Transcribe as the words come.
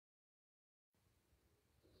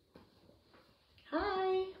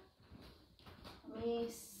me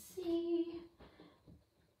see.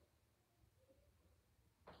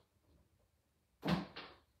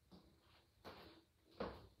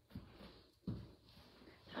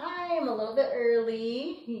 Hi, I'm a little bit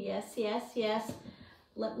early. Yes, yes, yes.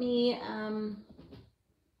 Let me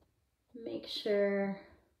make sure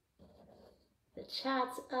the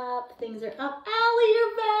chat's up, things are up. Allie,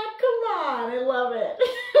 you're back. Come on, I love it.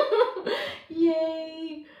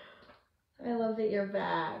 Yay. I love that you're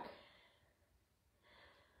back.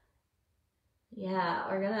 Yeah,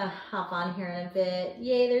 we're gonna hop on here in a bit.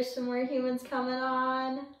 Yay, there's some more humans coming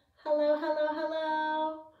on. Hello, hello,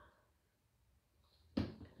 hello.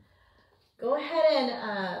 Go ahead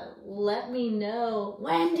and let me know.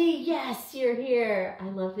 Wendy, yes, you're here. I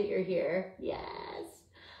love that you're here. Yes.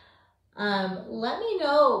 Let me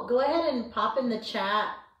know. Go ahead and pop in the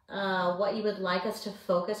chat what you would like us to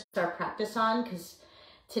focus our practice on, because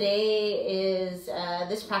today is,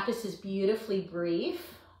 this practice is beautifully brief.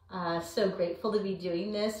 So grateful to be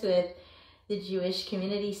doing this with the Jewish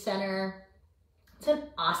Community Center. It's an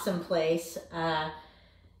awesome place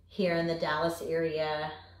here in the Dallas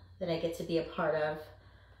area that I get to be a part of.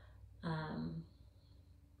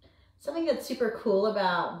 Something that's super cool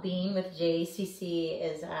about being with JCC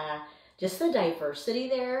is just the diversity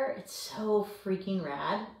there. It's so freaking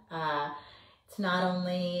rad. It's not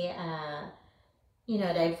only, you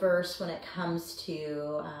know, diverse when it comes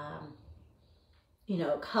to, you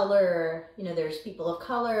know, color. You know, there's people of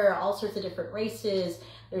color, all sorts of different races.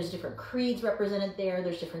 There's different creeds represented there.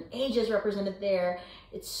 There's different ages represented there.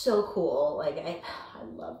 It's so cool. Like, I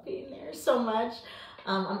love being there so much.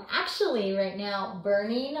 I'm actually right now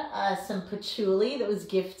burning some patchouli that was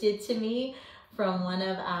gifted to me from one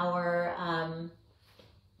of our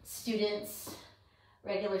students,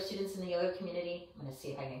 regular students in the yoga community. I'm gonna see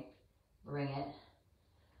if I can bring it.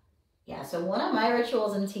 Yeah, so one of my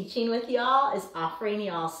rituals in teaching with y'all is offering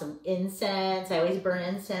y'all some incense. I always burn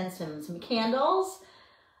incense and some candles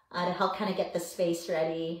to help kind of get the space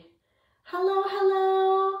ready. Hello,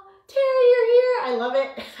 hello. Terry, you're here. I love it.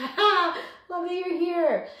 Love that you're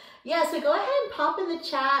here. Yeah, so go ahead and pop in the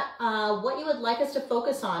chat what you would like us to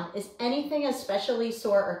focus on. Is anything especially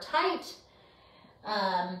sore or tight?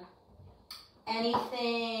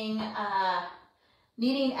 Anything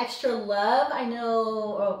needing extra love? I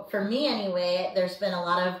know, for me anyway, there's been a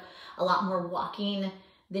lot more walking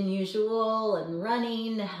than usual and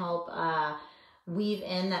running to help weave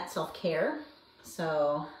in that self-care.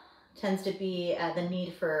 So tends to be the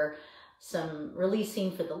need for some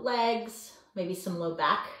releasing for the legs, maybe some low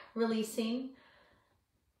back releasing.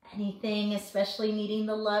 Anything especially needing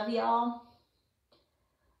the love, y'all?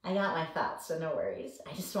 I got my thoughts, so no worries.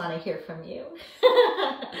 I just want to hear from you.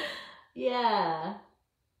 Yeah.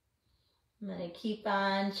 I'm gonna keep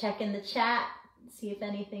on checking the chat, see if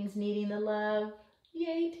anything's needing the love.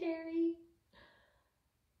 Yay, Terry.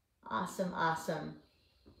 Awesome, awesome.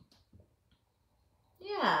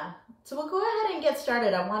 Yeah, so we'll go ahead and get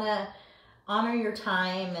started. I want to honor your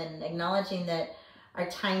time and acknowledging that our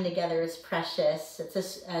time together is precious.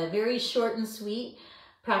 It's a very short and sweet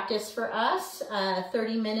practice for us,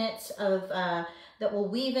 30 minutes of that will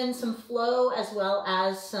weave in some flow as well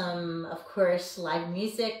as some, of course, live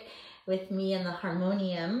music with me and the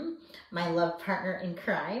harmonium, my love partner in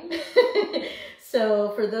crime.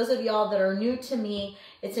 So for those of y'all that are new to me,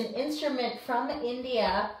 it's an instrument from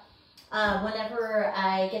India. Whenever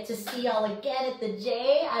I get to see y'all again at the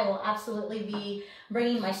J, I will absolutely be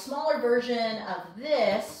bringing my smaller version of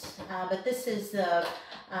this, but this is the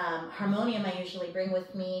harmonium I usually bring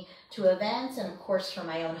with me to events, and of course for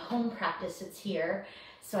my own home practice it's here.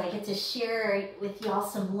 So I get to share with y'all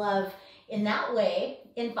some love in that way,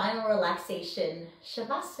 in final relaxation,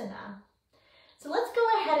 Shavasana. So let's go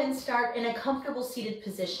ahead and start in a comfortable seated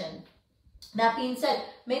position. That being said,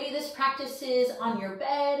 maybe this practice is on your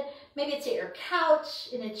bed, maybe it's at your couch,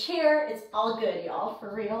 in a chair. It's all good, y'all,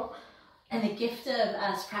 for real. And the gift of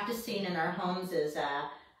us practicing in our homes is, I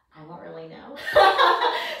won't really know.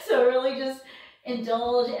 So really just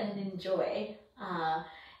indulge and enjoy.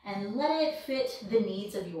 And let it fit the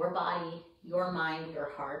needs of your body, your mind, your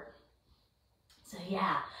heart. So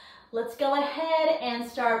yeah, let's go ahead and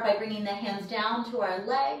start by bringing the hands down to our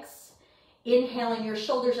legs. Inhaling your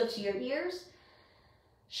shoulders up to your ears.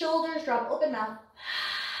 Shoulders drop, open mouth.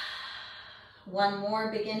 One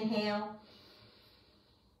more big inhale.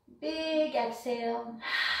 Big exhale.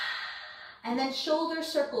 And then shoulder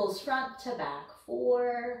circles front to back.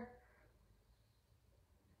 4.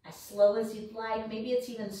 As slow as you'd like. Maybe it's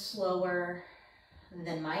even slower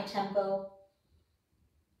than my tempo.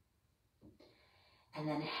 And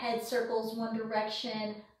then head circles one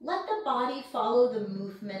direction. Let the body follow the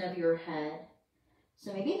movement of your head.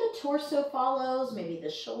 So maybe the torso follows, maybe the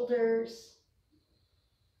shoulders.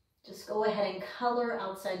 Just go ahead and color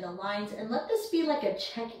outside the lines and let this be like a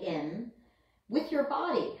check-in with your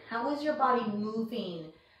body. How is your body moving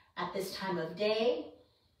at this time of day?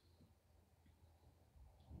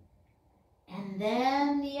 And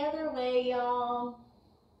then the other way, y'all.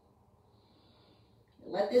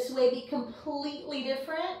 Let this way be completely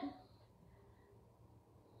different.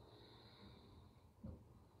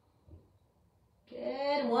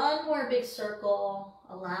 Good. One more big circle,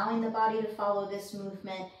 allowing the body to follow this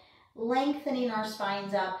movement, lengthening our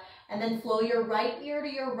spines up, and then flow your right ear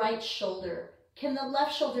to your right shoulder. Can the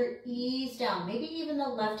left shoulder ease down? Maybe even the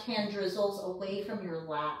left hand drizzles away from your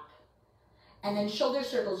lap. And then shoulder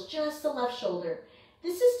circles, just the left shoulder.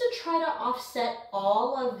 This is to try to offset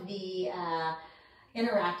all of the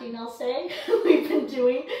interacting, I'll say, we've been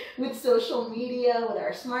doing with social media, with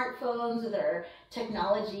our smartphones, with our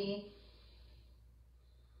technology.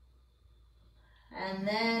 And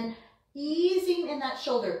then easing in that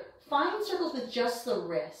shoulder. Find circles with just the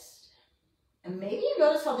wrist. And maybe you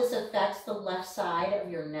notice how this affects the left side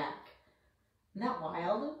of your neck. Isn't that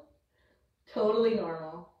wild? Totally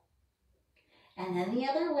normal. And then the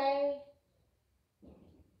other way.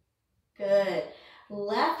 Good.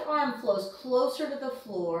 Left arm flows closer to the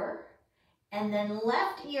floor. And then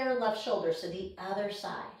left ear, left shoulder, so the other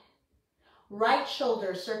side. Right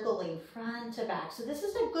shoulder circling front to back. So this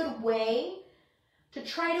is a good way to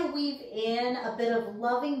try to weave in a bit of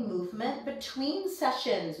loving movement between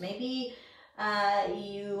sessions. Maybe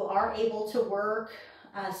you are able to work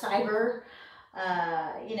cyber,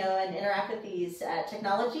 and interact with these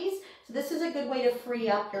technologies. So this is a good way to free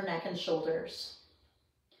up your neck and shoulders.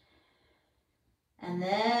 And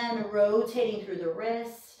then rotating through the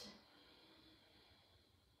wrist.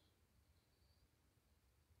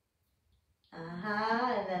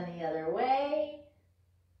 And then the other way.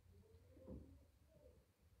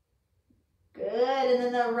 Good, and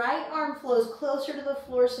then the right arm flows closer to the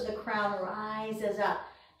floor so the crown rises up.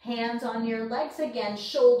 Hands on your legs again,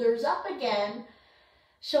 shoulders up again.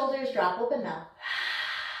 Shoulders drop, open mouth.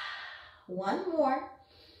 One more.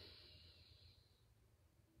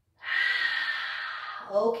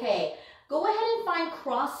 Okay, go ahead and find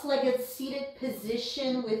cross-legged seated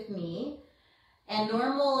position with me. And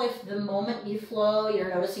normal, if the moment you flow,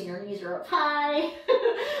 you're noticing your knees are up high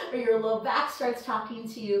or your low back starts talking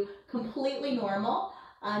to you, completely normal,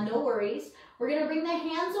 no worries. We're gonna bring the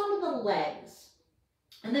hands onto the legs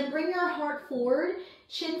and then bring your heart forward,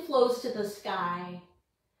 chin flows to the sky.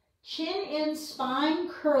 Chin in, spine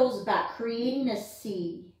curls back, creating a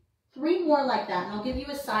C. 3 more like that, and I'll give you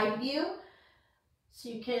a side view so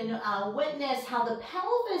you can witness how the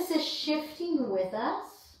pelvis is shifting with us.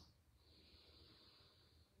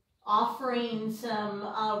 Offering some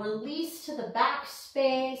release to the back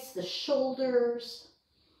space, the shoulders,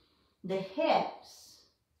 the hips.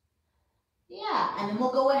 Yeah, and then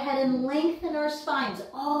we'll go ahead and lengthen our spines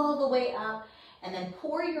all the way up and then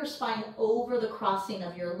pour your spine over the crossing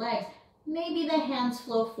of your legs. Maybe the hands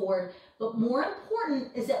flow forward, but more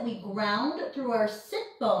important is that we ground through our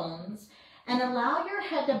sit bones and allow your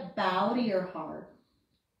head to bow to your heart.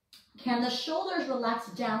 Can the shoulders relax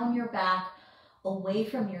down your back, away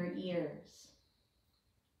from your ears?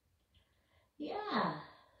 Yeah,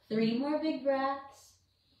 3 more big breaths.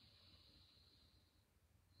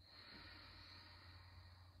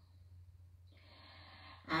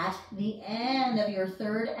 At the end of your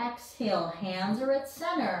 3rd exhale, hands are at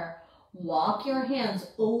center. Walk your hands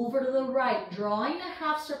over to the right, drawing a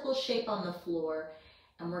half circle shape on the floor.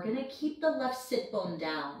 And we're gonna keep the left sit bone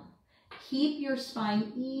down. Keep your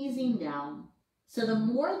spine easing down. So the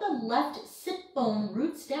more the left sit bone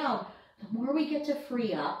roots down, the more we get to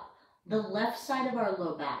free up the left side of our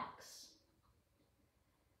low backs.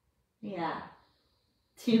 Yeah,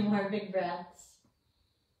 2 more big breaths.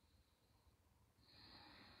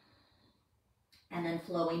 And then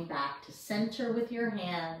flowing back to center with your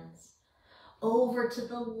hands. Over to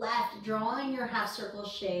the left, drawing your half circle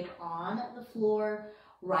shape on the floor.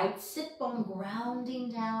 Right sit bone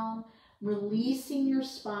grounding down. Releasing your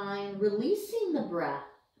spine, releasing the breath.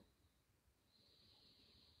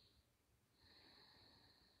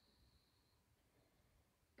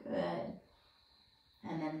 Good.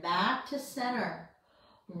 And then back to center.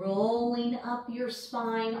 Rolling up your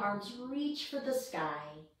spine, arms reach for the sky.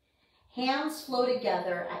 Hands flow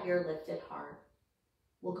together at your lifted heart.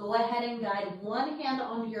 We'll go ahead and guide one hand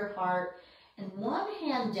onto your heart and one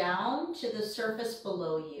hand down to the surface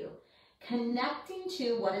below you, connecting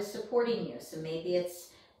to what is supporting you. So maybe it's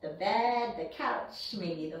the bed, the couch,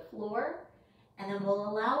 maybe the floor. And then we'll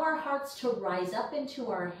allow our hearts to rise up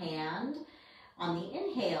into our hand, On the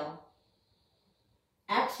inhale,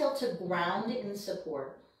 exhale to ground in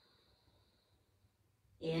support.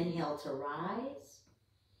 Inhale to rise.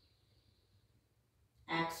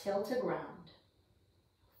 Exhale to ground.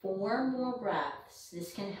 4 more breaths.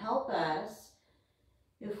 This can help us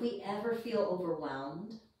if we ever feel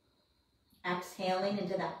overwhelmed. Exhaling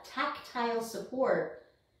into that tactile support.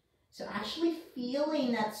 So actually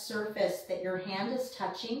feeling that surface that your hand is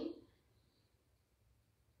touching.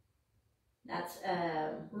 That's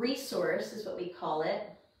a resource, is what we call it,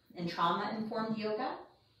 in trauma-informed yoga,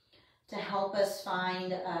 to help us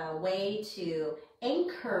find a way to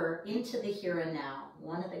anchor into the here and now.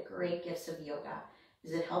 One of the great gifts of yoga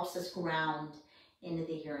is it helps us ground into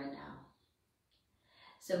the here and now.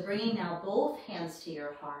 So bringing now both hands to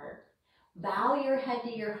your heart, bow your head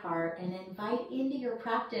to your heart, and invite into your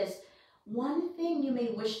practice one thing you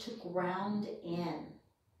may wish to ground in.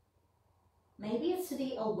 Maybe it's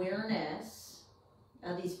the awareness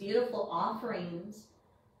of these beautiful offerings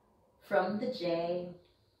from the J,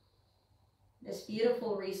 this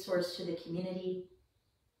beautiful resource to the community.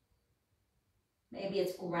 Maybe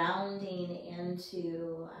it's grounding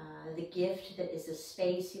into the gift that is a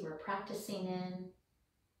space you were practicing in.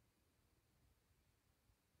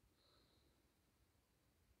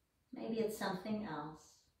 Maybe it's something else.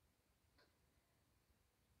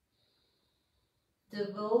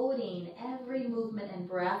 Devoting every movement and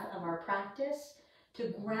breath of our practice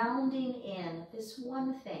to grounding in this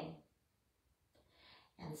one thing.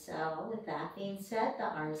 And so, with that being said, the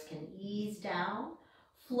arms can ease down,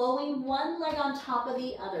 flowing one leg on top of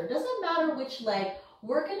the other. Doesn't matter which leg.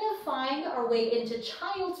 We're going to find our way into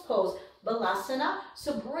child's pose, Balasana.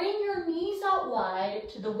 So bring your knees out wide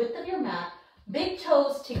to the width of your mat, big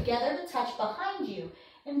toes together to touch behind you,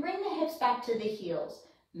 and bring the hips back to the heels.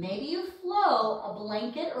 Maybe you flow a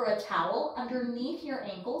blanket or a towel underneath your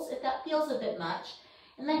ankles if that feels a bit much,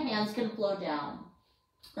 and the hands can flow down.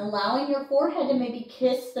 Allowing your forehead to maybe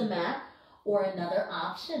kiss the mat, or another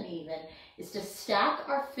option even is to stack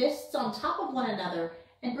our fists on top of one another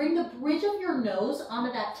and bring the bridge of your nose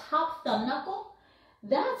onto that top thumb knuckle.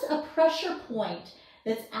 That's a pressure point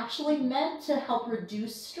that's actually meant to help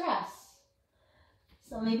reduce stress.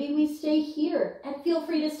 So maybe we stay here, and feel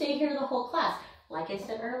free to stay here the whole class. Like I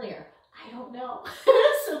said earlier, I don't know,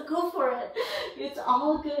 so go for it. It's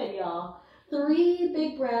all good, y'all. 3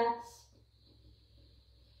 big breaths.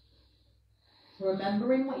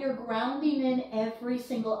 Remembering what you're grounding in every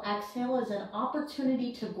single exhale is an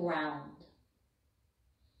opportunity to ground.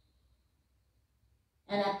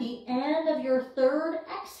 And at the end of your 3rd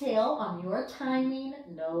exhale, on your timing,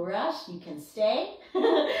 no rush, you can stay,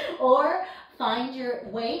 or find your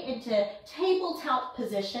way into tabletop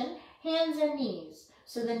position, hands and knees.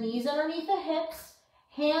 So the knees underneath the hips,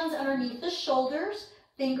 hands underneath the shoulders,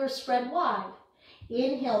 fingers spread wide.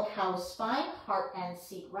 Inhale, cow spine, heart and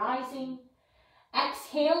seat rising.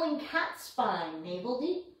 Exhaling, cat spine, navel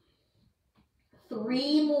deep.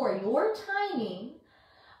 3 more, your timing.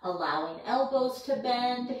 Allowing elbows to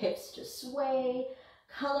bend, hips to sway,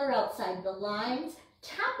 color outside the lines,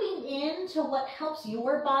 tapping into what helps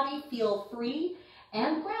your body feel free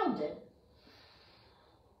and grounded.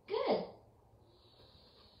 Good.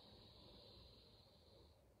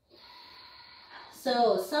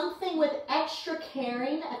 So something with extra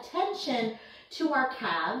caring attention to our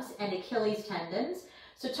calves and Achilles tendons.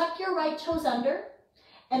 So tuck your right toes under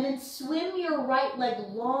and then swim your right leg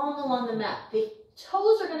long along the mat. The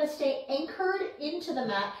toes are going to stay anchored into the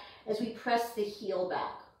mat as we press the heel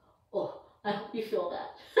back. Oh, I hope you feel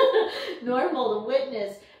that. Normal to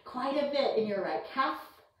witness quite a bit in your right calf,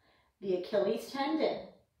 the Achilles tendon.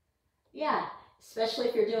 Yeah, especially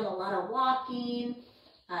if you're doing a lot of walking,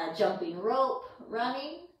 jumping rope,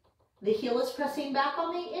 running. The heel is pressing back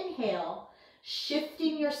on the inhale,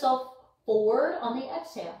 shifting yourself forward on the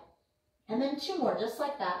exhale. And then 2 more, just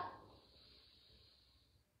like that.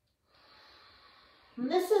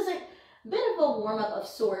 And this is a bit of a warm-up of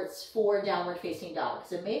sorts for downward facing dog,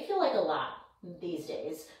 because it may feel like a lot these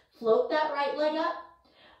days. Float that right leg up.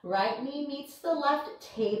 Right knee meets the left,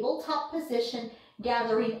 tabletop position,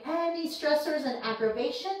 gathering any stressors and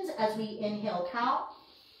aggravations as we inhale cow.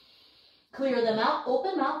 Clear them out,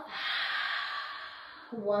 open mouth.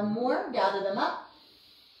 1 more, gather them up.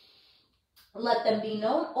 Let them be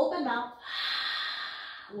known, open mouth.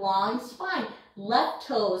 Long spine, left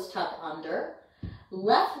toes tuck under.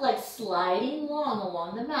 Left leg sliding long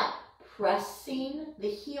along the mat, pressing the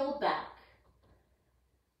heel back.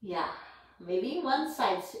 Yeah, maybe one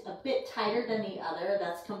side's a bit tighter than the other.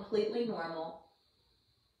 That's completely normal.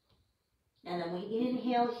 And then we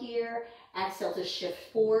inhale here, exhale to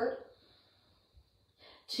shift forward.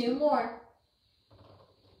 2 more.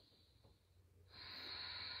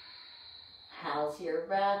 How's your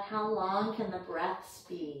breath? How long can the breaths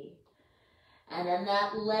be? And then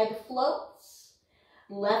that leg floats.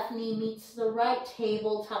 Left knee meets the right,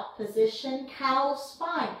 tabletop position, cow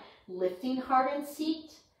spine. Lifting heart and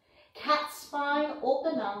seat. Cat spine,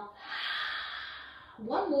 open up.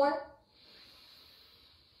 One more.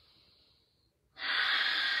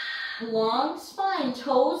 Long spine,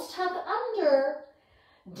 toes tuck under.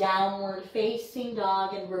 Downward facing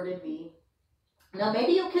dog, inverted V. Now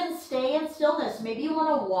maybe you can stay in stillness. Maybe you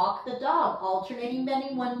want to walk the dog, alternating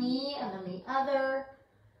bending one knee and then the other.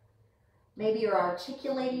 Maybe you're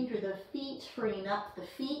articulating through the feet, freeing up the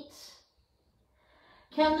feet.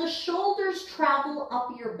 Can the shoulders travel up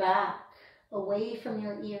your back, away from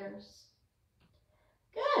your ears?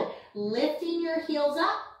 Good. Lifting your heels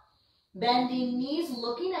up, bending knees,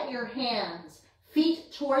 looking at your hands.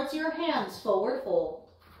 Feet towards your hands, forward fold.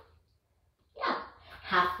 Yeah.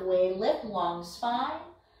 Halfway lift, long spine.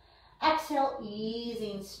 Exhale,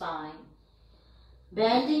 easing spine.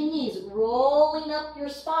 Bending knees, rolling up your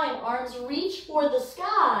spine. Arms reach for the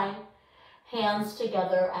sky. Hands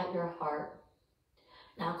together at your heart.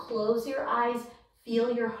 Now close your eyes.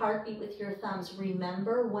 Feel your heartbeat with your thumbs.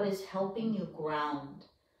 Remember what is helping you ground.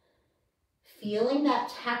 Feeling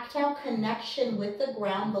that tactile connection with the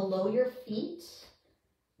ground below your feet.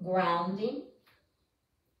 Grounding.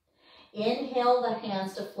 Inhale the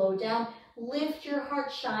hands to flow down. Lift your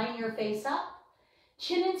heart, shine your face up.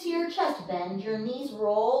 Chin into your chest. Bend your knees,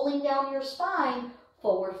 rolling down your spine.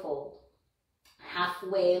 Forward fold.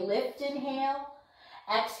 Halfway lift, inhale.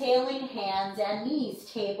 Exhaling, hands and knees,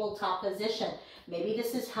 tabletop position. Maybe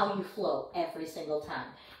this is how you flow every single time.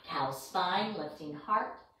 Cow spine, lifting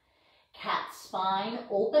heart. Cat spine,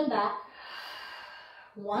 open back.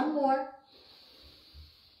 One more.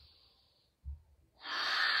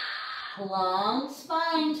 Long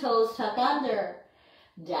spine, toes tuck under.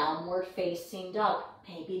 Downward facing dog.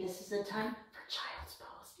 Maybe this is a time for child's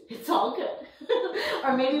pose. It's all good.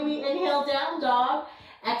 Or maybe we inhale down dog.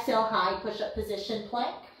 Exhale, high push-up position,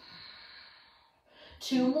 plank.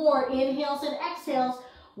 Two more inhales and exhales.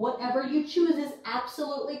 Whatever you choose is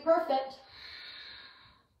absolutely perfect.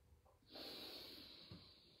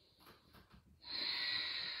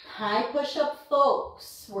 High push-up,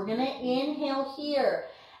 folks. We're going to inhale here.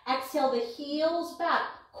 Exhale the heels back,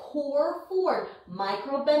 core forward.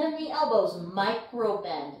 Micro bend in the elbows, micro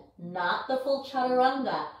bend, not the full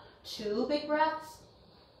chaturanga. Two big breaths.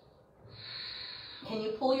 Can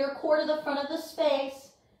you pull your core to the front of the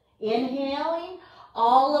space? Inhaling,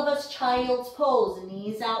 all of us child's pose,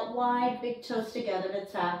 knees out wide, big toes together to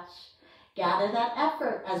touch. Gather that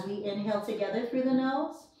effort as we inhale together through the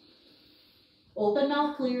nose. Open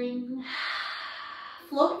mouth clearing.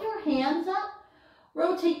 Float your hands up.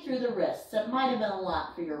 Rotate through the wrists. That might have been a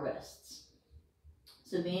lot for your wrists.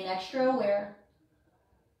 So being extra aware.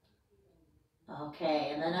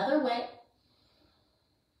 Okay, and another way.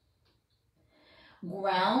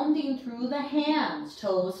 Grounding through the hands,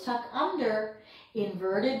 toes tuck under,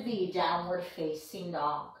 inverted V, downward facing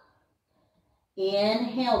dog.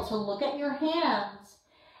 Inhale to look at your hands.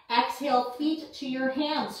 Exhale, feet to your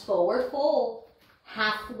hands, forward fold.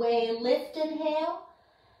 Halfway lift, inhale.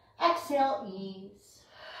 Exhale, ease.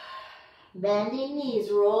 Bending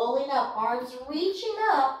knees, rolling up, arms reaching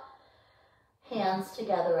up, hands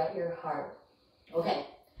together at your heart. Okay,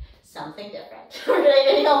 something different. We're going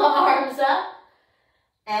to inhale the arms up.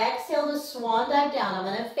 Exhale to swan dive down. I'm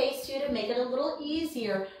going to face you to make it a little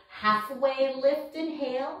easier. Halfway lift,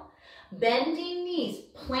 inhale. Bending knees,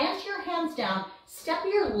 plant your hands down. Step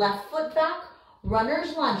your left foot back.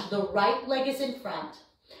 Runner's lunge, the right leg is in front.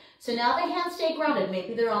 So now the hands stay grounded.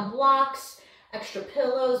 Maybe they're on blocks, extra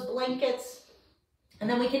pillows, blankets. And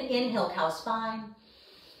then we can inhale, cow spine.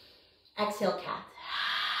 Exhale, cat.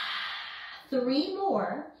 3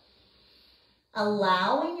 more.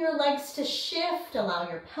 Allowing your legs to shift, allow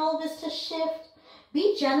your pelvis to shift.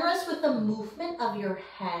 Be generous with the movement of your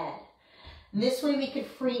head. This way we could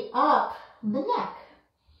free up the neck.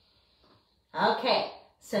 Okay,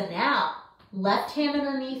 so now left hand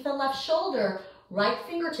underneath the left shoulder, right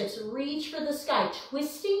fingertips reach for the sky,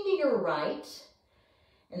 twisting to your right.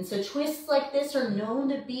 And so twists like this are known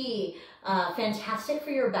to be fantastic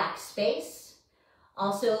for your back space.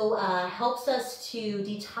 Also helps us to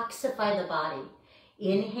detoxify the body.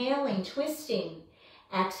 Inhaling, twisting.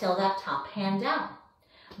 Exhale that top hand down.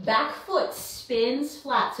 Back foot spins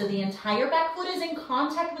flat. So the entire back foot is in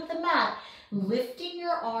contact with the mat. Lifting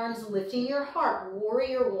your arms, lifting your heart.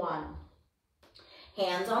 Warrior 1.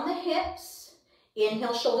 Hands on the hips.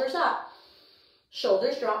 Inhale, shoulders up.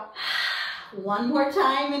 Shoulders drop. One more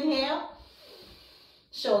time, inhale.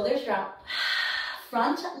 Shoulders drop.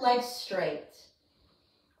 Front leg straight.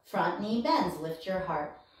 Front knee bends, lift your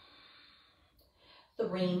heart.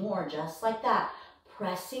 3 more, just like that.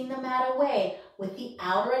 Pressing the mat away with the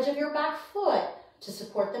outer edge of your back foot to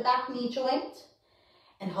support the back knee joint.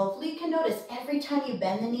 And hopefully you can notice every time you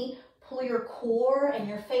bend the knee, pull your core and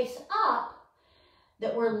your face up,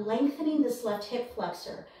 that we're lengthening this left hip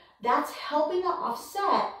flexor. That's helping to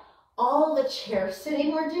offset all the chair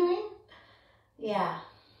sitting we're doing. Yeah.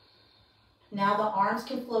 Now the arms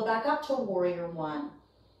can flow back up to warrior one.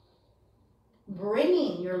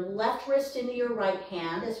 Bringing your left wrist into your right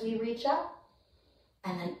hand as we reach up,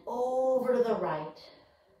 and then over to the right.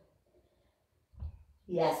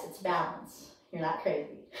 Yes, it's balance. You're not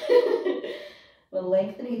crazy. We're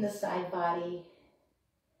lengthening the side body.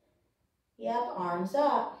 Yep, arms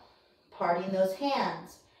up. Parting those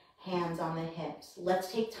hands. Hands on the hips.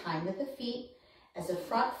 Let's take time with the feet as the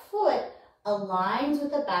front foot aligns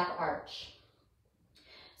with the back arch.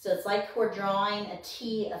 So it's like we're drawing a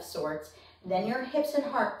T of sorts. Then your hips and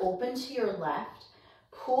heart open to your left,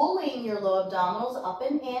 pulling your low abdominals up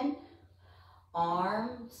and in,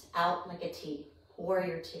 arms out like a T,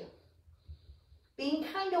 warrior two. Being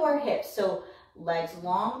kind to our hips, so legs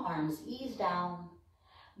long, arms ease down.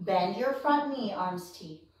 Bend your front knee, arms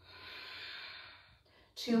T.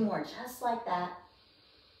 2 more, just like that.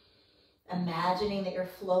 Imagining that you're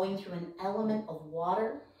flowing through an element of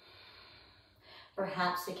water.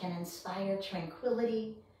 Perhaps it can inspire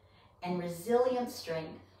tranquility and resilient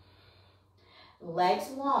strength. Legs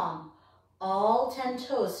long, all 10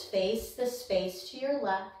 toes face the space to your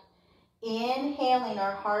left. Inhaling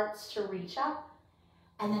our hearts to reach up.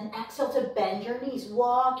 And then exhale to bend your knees.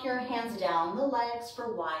 Walk your hands down the legs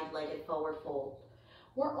for wide-legged forward fold.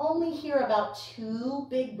 We're only here about 2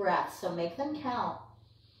 big breaths, so make them count.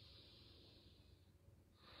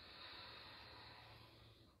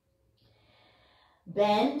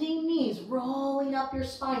 Bending knees, rolling up your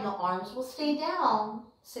spine. The arms will stay down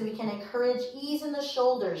so we can encourage ease in the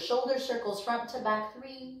shoulders. Shoulder circles front to back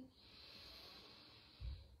 3.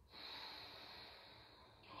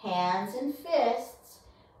 Hands and fists,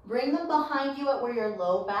 bring them behind you at where your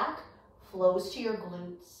low back flows to your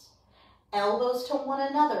glutes. Elbows to one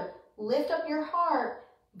another. Lift up your heart.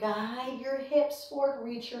 Guide your hips forward.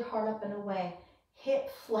 Reach your heart up and away. Hip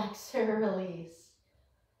flexor release.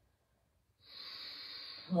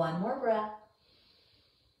 1 more breath.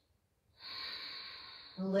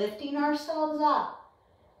 Lifting ourselves up.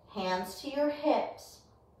 Hands to your hips.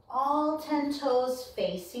 All 10 toes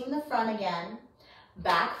facing the front again.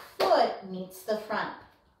 Back foot meets the front.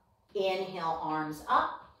 Inhale, arms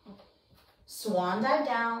up. Swan dive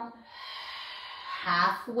down.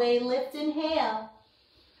 Halfway lift, inhale.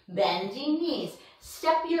 Bending knees.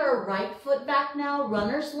 Step your right foot back now.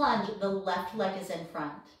 Runner's lunge. The left leg is in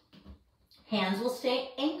front. Hands will stay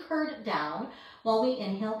anchored down while we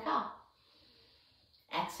inhale cow.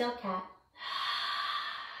 Exhale cat.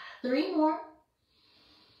 3 more.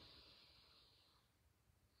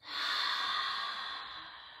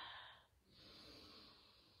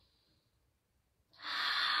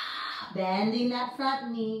 Bending that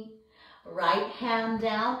front knee. Right hand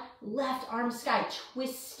down, left arm sky,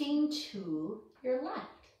 twisting to your left.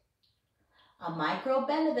 A micro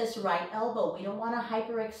bend of this right elbow. We don't want to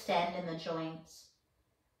hyperextend in the joints.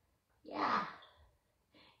 Yeah.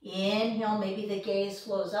 Inhale, maybe the gaze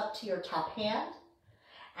flows up to your top hand,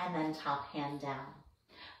 and then top hand down.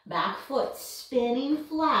 Back foot spinning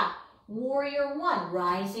flat. Warrior one,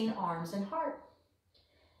 rising arms and heart.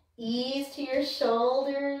 Ease to your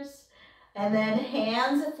shoulders. And then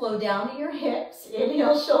hands that flow down to your hips.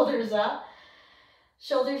 Inhale, shoulders up.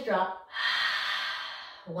 Shoulders drop.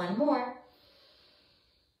 1 more.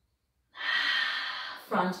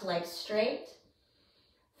 Front leg straight.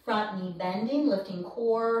 Front knee bending, lifting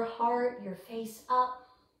core, heart, your face up.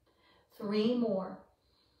 3 more.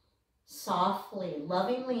 Softly,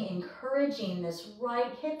 lovingly encouraging this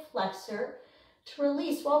right hip flexor to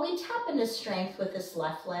release while we tap into strength with this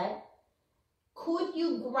left leg. Could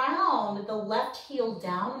you ground the left heel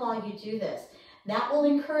down while you do this? That will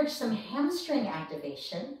encourage some hamstring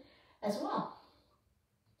activation as well.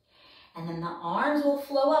 And then the arms will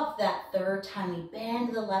flow up that 3rd time we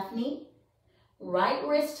bend the left knee. Right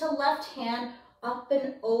wrist to left hand, up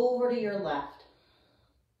and over to your left.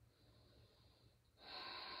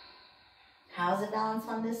 How's the balance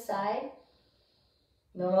on this side?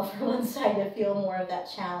 Normal for one side to feel more of that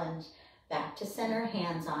challenge. Back to center,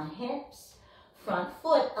 hands on hips. Front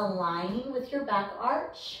foot aligning with your back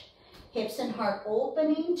arch. Hips and heart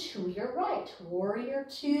opening to your right. Warrior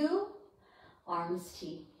two, arms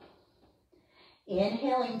T.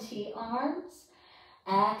 Inhaling T arms.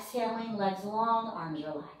 Exhaling legs long, arms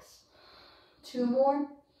relax. 2 more.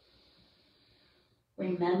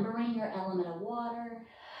 Remembering your element of water,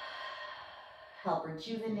 help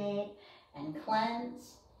rejuvenate and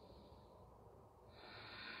cleanse.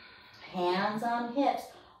 Hands on hips,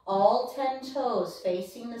 all 10 toes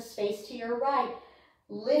facing the space to your right,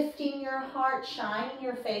 lifting your heart, shining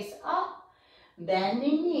your face up,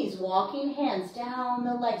 bending knees, walking hands down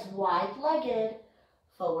the legs, wide-legged,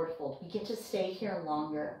 forward fold. We get to stay here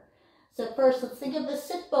longer. So first, let's think of the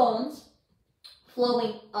sit bones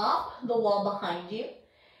flowing up the wall behind you,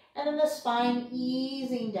 and then the spine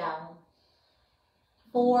easing down.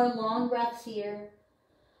 4 long breaths here.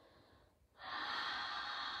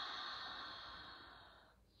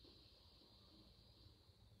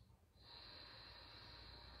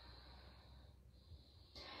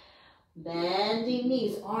 Bending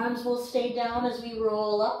knees, arms will stay down as we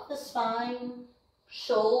roll up the spine.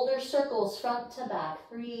 Shoulder circles front to back.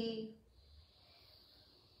 3.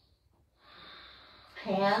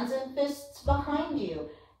 Hands and fists behind you.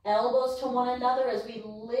 Elbows to one another as we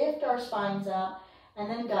lift our spines up, and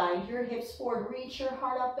then guide your hips forward. Reach your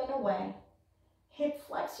heart up and away. Hip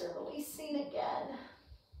flexor, releasing again.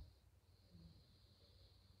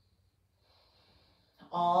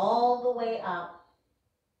 All the way up.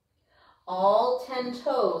 All 10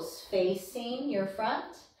 toes facing your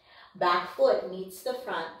front. Back foot meets the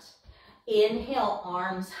front. Inhale,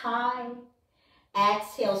 arms high.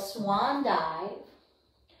 Exhale, swan dive.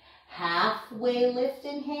 Halfway lift,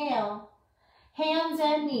 inhale. Hands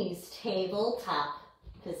and knees, tabletop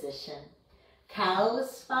position. Cow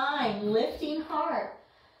spine, lifting heart.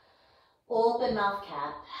 Open mouth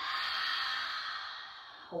cap.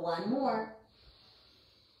 One more.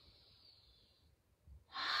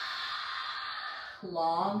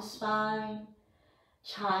 Long spine,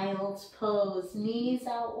 child's pose, knees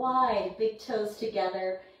out wide, big toes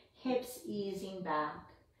together, hips easing back.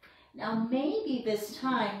 Now maybe this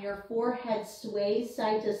time your forehead sways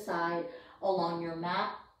side to side along your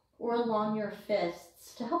mat or along your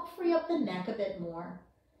fists to help free up the neck a bit more.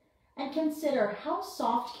 And consider, how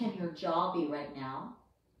soft can your jaw be right now?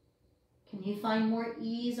 Can you find more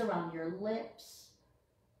ease around your lips,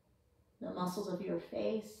 the muscles of your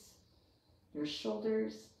face, your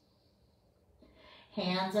shoulders?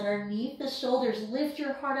 Hands underneath the shoulders, lift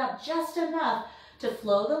your heart up just enough to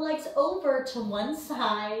flow the legs over to one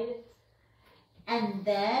side, and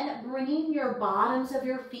then bringing your bottoms of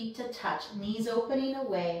your feet to touch, knees opening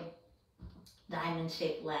away,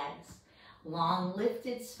 diamond-shaped legs, long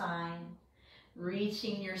lifted spine,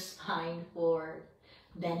 reaching your spine forward,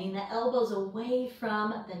 bending the elbows away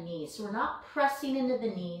from the knees. So we're not pressing into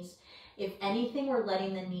the knees. If anything, we're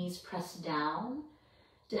letting the knees press down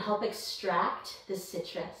to help extract the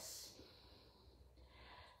citrus.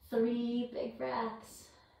 3 big breaths.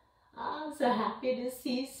 I'm so happy to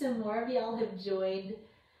see some more of y'all have joined.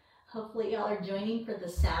 Hopefully y'all are joining for the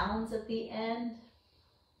sounds at the end.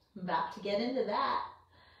 I'm about to get into that.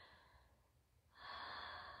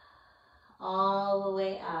 All the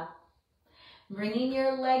way up. Bringing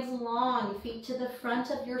your legs long, feet to the front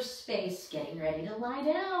of your space, getting ready to lie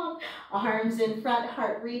down. Arms in front,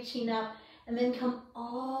 heart reaching up, and then come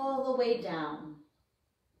all the way down.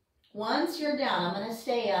 Once you're down, I'm going to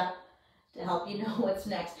stay up to help you know what's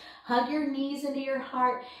next. Hug your knees into your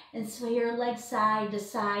heart and sway your legs side to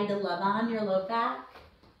side to love on your low back.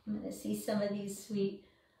 I'm going to see some of these sweet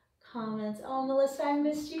comments. Oh, Melissa, I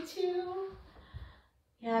missed you too.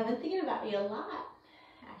 Yeah, I've been thinking about you a lot,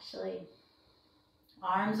 actually.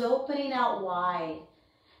 Arms opening out wide.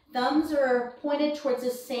 Thumbs are pointed towards the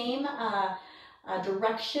same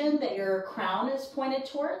direction that your crown is pointed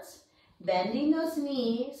towards. Bending those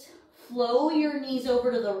knees. Flow your knees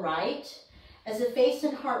over to the right as the face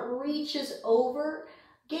and heart reaches over,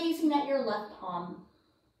 gazing at your left palm.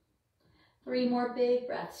 3 more big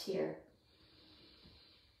breaths here.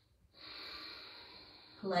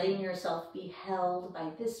 Letting yourself be held by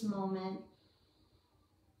this moment,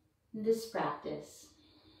 this practice.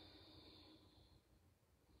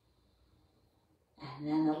 And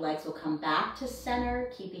then the legs will come back to center,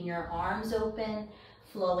 keeping your arms open,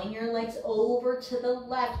 flowing your legs over to the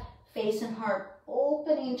left, face and heart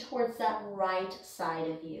opening towards that right side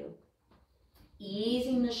of you.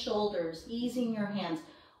 Easing the shoulders, easing your hands.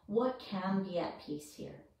 What can be at peace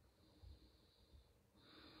here?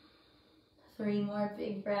 3 more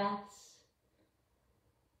big breaths.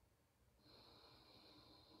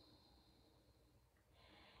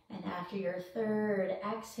 And after your third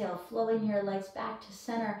exhale, flowing your legs back to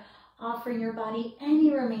center, offering your body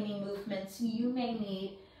any remaining movements you may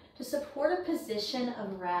need to support a position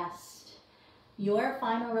of rest, your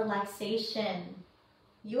final relaxation,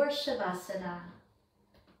 your Shavasana.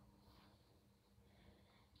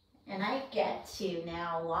 And I get to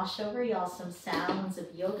now wash over y'all some sounds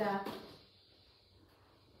of yoga.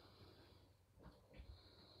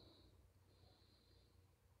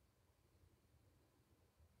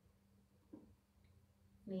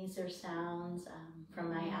 These are sounds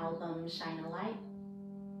from my album, Shine a Light.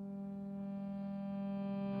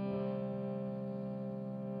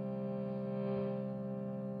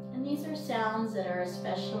 And these are sounds that are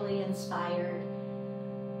especially inspired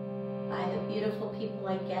by the beautiful people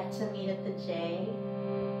I get to meet at the J,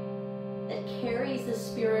 that carries the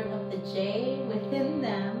spirit of the J within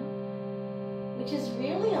them, which is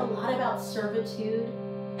really a lot about servitude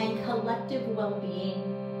and collective well-being.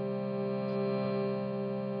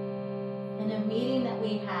 In a meeting that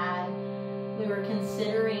we had, we were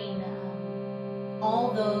considering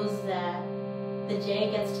all those that the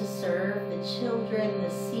J gets to serve, the children, the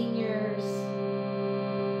seniors,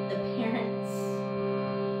 the parents,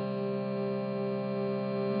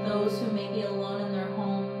 those who may be alone in their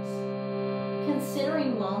homes,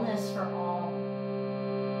 considering wellness for all.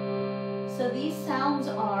 So these sounds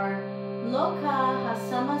are Loka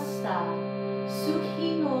Hasamasta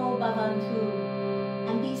Sukhino Bhavantu.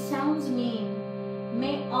 And these sounds mean,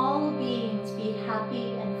 may all beings be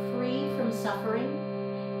happy and free from suffering,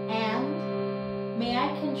 and may I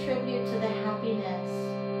contribute to the happiness,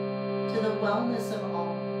 to the wellness of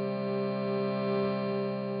all.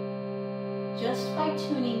 Just by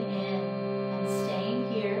tuning in and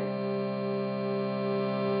staying here,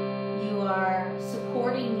 you are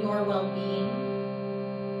supporting your well-being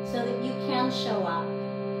so that you can show up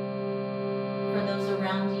for those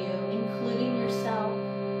around you, including yourself.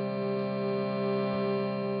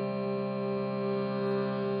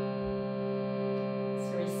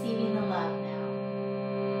 So receiving the love now.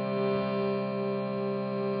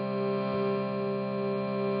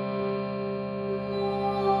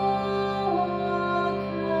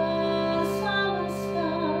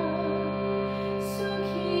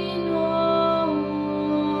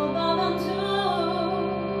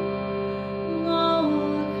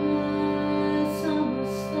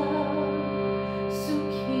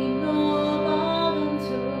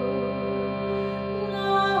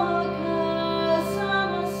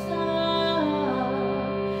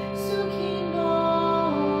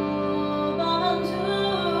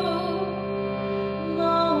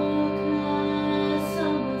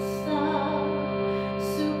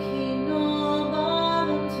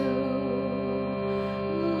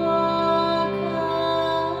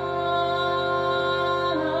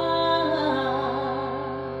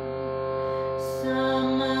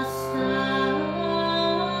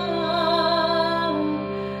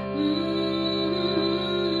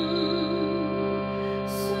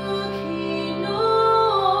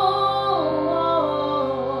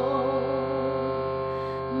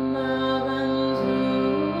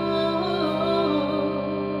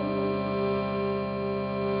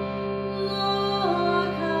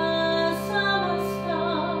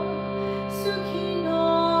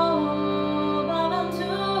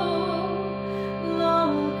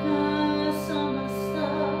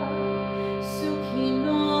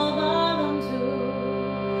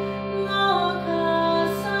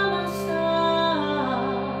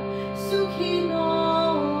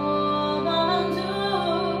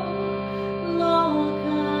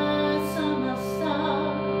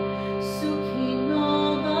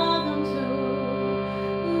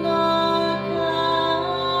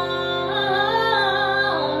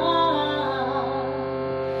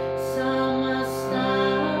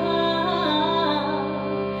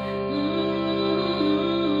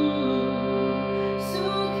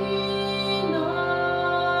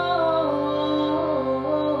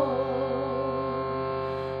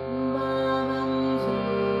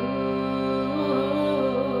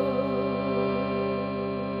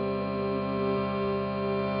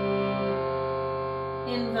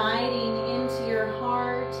 Inviting into your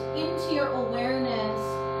heart, into your awareness,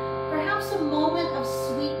 perhaps a moment of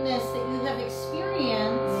sweetness that you have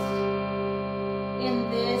experienced in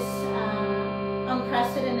this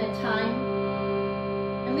unprecedented time.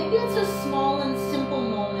 And maybe it's a small and simple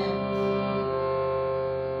moment.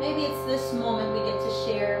 Maybe it's this moment we get to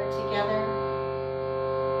share together.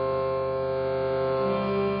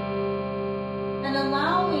 And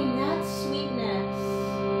allowing that sweetness,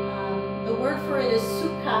 the word for it is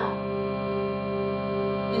sukha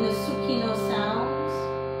in the Sukhino sounds,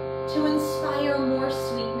 to inspire more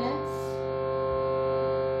sweetness,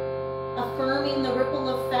 affirming the ripple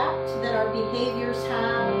effect that our behaviors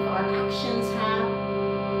have, our actions have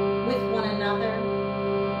with one another.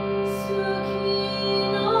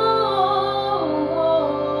 Sukhino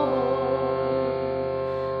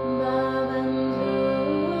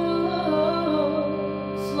Bhavantu.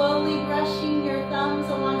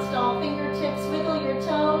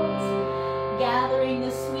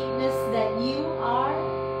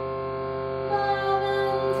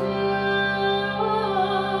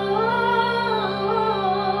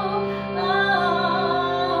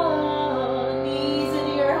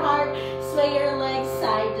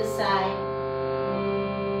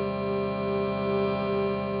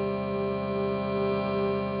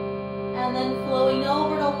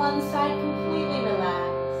 one side completely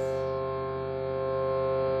relaxed.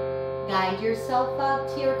 Guide yourself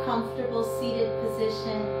up to your comfortable seated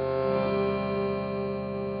position.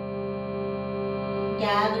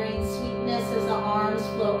 Gathering sweetness as the arms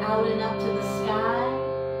flow out and up to the sky.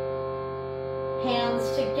 Hands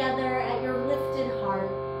together at your lifted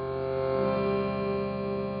heart.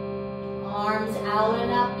 Arms out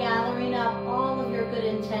and up, gathering up all of your good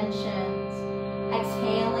intentions.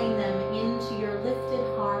 Exhaling them into your lifted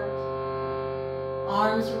heart.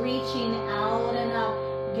 Arms reaching out and up,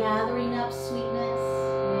 gathering up sweetness.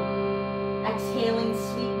 Exhaling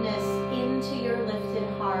sweetness into your lifted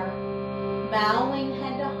heart. Bowing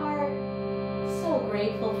head to heart. So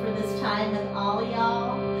grateful for this time with all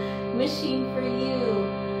y'all. Wishing for you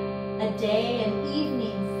a day and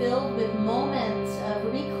evening filled with moments of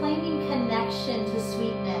reclaiming connection to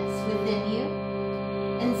sweetness within you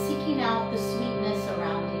and seeking out the sweetness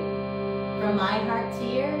around you. From my heart to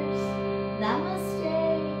yours, namaste.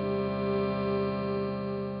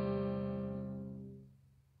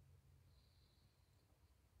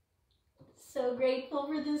 So grateful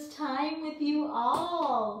for this time with you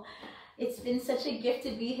all. It's been such a gift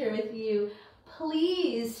to be here with you.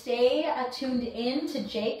 Please stay tuned in to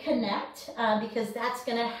J Connect because that's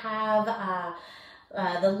going to have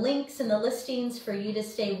the links and the listings for you to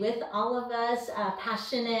stay with all of us,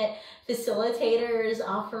 passionate facilitators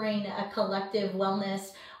offering a collective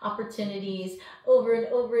wellness opportunities over and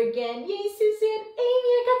over again. Yay, Suzanne,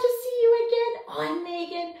 Amy, I got to see you again. Oh, and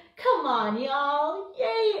Megan, come on, y'all.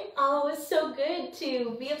 Yay. Oh, it's so good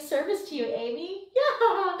to be of service to you, Amy.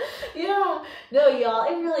 Yeah. No, y'all,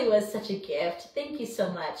 it really was such a gift. Thank you so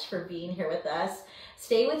much for being here with us.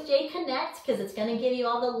 Stay with J Connect because it's going to give you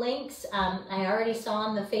all the links. I already saw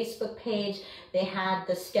on the Facebook page they had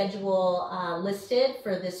the schedule listed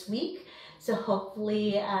for this week. So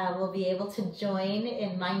hopefully we'll be able to join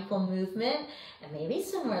in mindful movement and maybe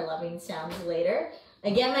some more loving sounds later.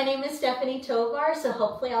 Again, my name is Stefanie Tovar, so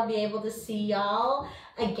hopefully I'll be able to see y'all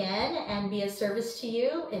again and be of service to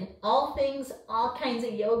you in all things, all kinds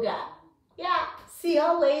of yoga. Yeah, see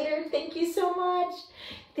y'all later. Thank you so much.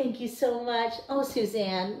 Thank you so much. Oh,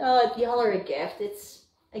 Suzanne, oh, y'all are a gift. It's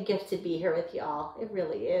a gift to be here with y'all. It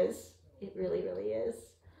really is. It really, really is.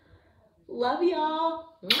 Love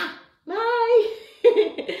y'all.